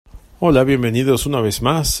Hola, bienvenidos una vez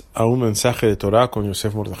más a un mensaje de Torah con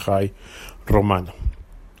Yosef Mordechai Romano.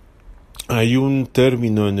 Hay un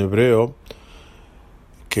término en hebreo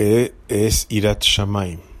que es Irat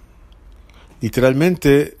Shamayim.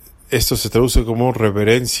 Literalmente esto se traduce como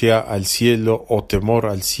reverencia al cielo o temor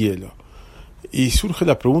al cielo. Y surge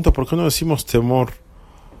la pregunta, ¿por qué no decimos temor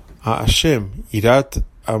a Hashem? Irat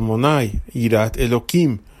Amonai, Irat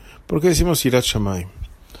Elohim. ¿Por qué decimos Irat Shamayim?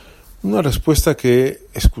 Una respuesta que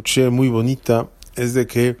escuché muy bonita es de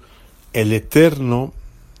que el Eterno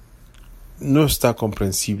no está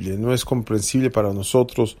comprensible, no es comprensible para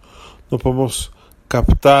nosotros, no podemos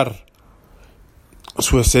captar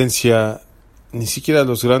su esencia, ni siquiera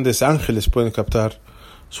los grandes ángeles pueden captar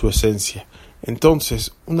su esencia.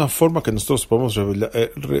 Entonces, una forma que nosotros podemos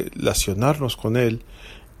relacionarnos con Él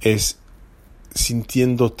es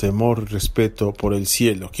sintiendo temor y respeto por el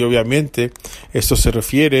cielo, que obviamente esto se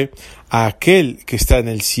refiere a aquel que está en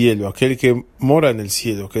el cielo, aquel que mora en el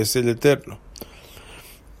cielo, que es el Eterno.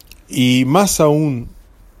 Y más aún,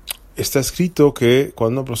 está escrito que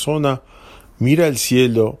cuando una persona mira el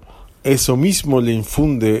cielo, eso mismo le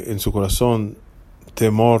infunde en su corazón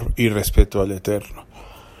temor y respeto al Eterno.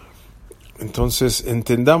 Entonces,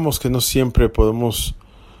 entendamos que no siempre podemos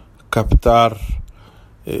captar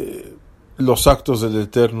los actos del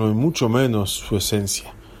Eterno y mucho menos su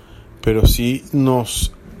esencia, pero si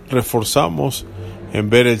nos reforzamos en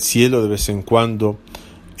ver el cielo de vez en cuando,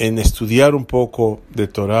 en estudiar un poco de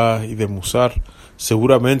Torah y de Musar,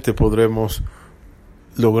 seguramente podremos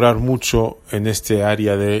lograr mucho en este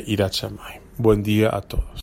área de Irat Shamayim. Buen día a todos.